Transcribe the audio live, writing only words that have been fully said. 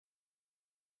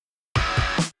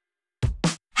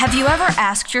Have you ever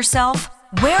asked yourself,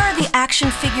 where are the action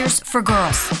figures for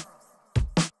girls?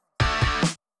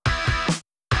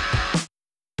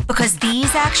 Because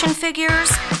these action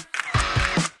figures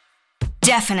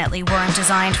definitely weren't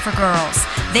designed for girls.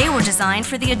 They were designed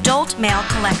for the adult male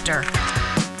collector.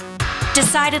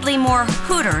 Decidedly more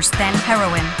Hooters than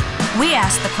heroin. We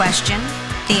asked the question.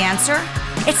 The answer?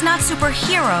 It's not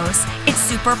superheroes, it's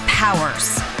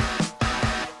superpowers.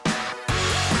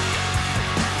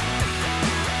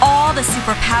 All the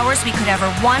superpowers we could ever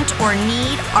want or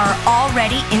need are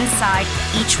already inside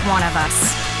each one of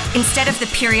us. Instead of the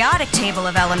periodic table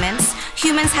of elements,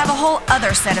 humans have a whole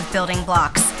other set of building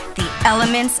blocks, the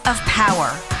elements of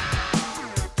power.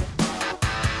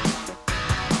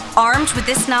 Armed with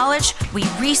this knowledge, we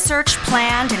researched,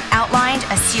 planned, and outlined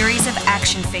a series of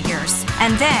action figures.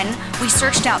 And then, we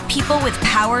searched out people with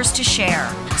powers to share.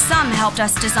 Some helped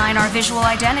us design our visual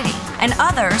identity, and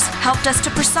others helped us to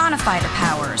personify the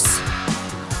powers.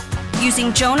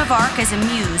 Using Joan of Arc as a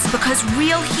muse, because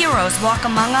real heroes walk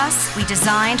among us, we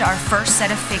designed our first set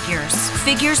of figures.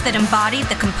 Figures that embodied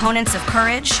the components of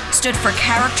courage, stood for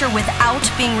character without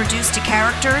being reduced to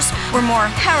characters, were more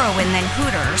heroine than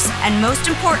Hooters, and most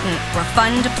important, were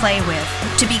fun to play with.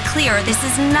 To be clear, this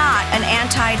is not an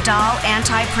anti-doll,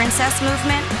 anti-princess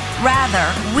movement. Rather,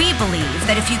 we believe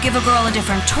that if you give a girl a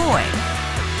different toy,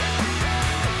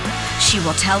 she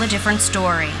will tell a different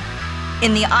story.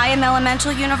 In the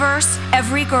IAmElemental universe,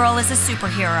 every girl is a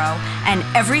superhero, and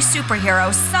every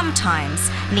superhero sometimes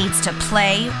needs to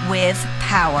play with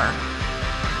power.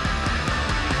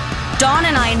 Dawn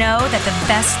and I know that the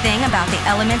best thing about the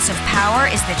elements of power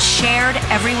is that shared,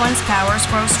 everyone's powers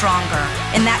grow stronger.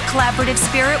 In that collaborative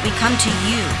spirit, we come to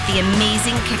you, the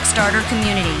amazing Kickstarter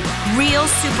community. Real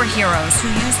superheroes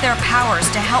who use their powers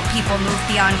to help people move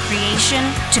beyond creation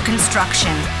to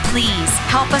construction. Please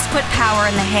help us put power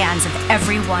in the hands of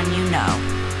everyone you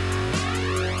know.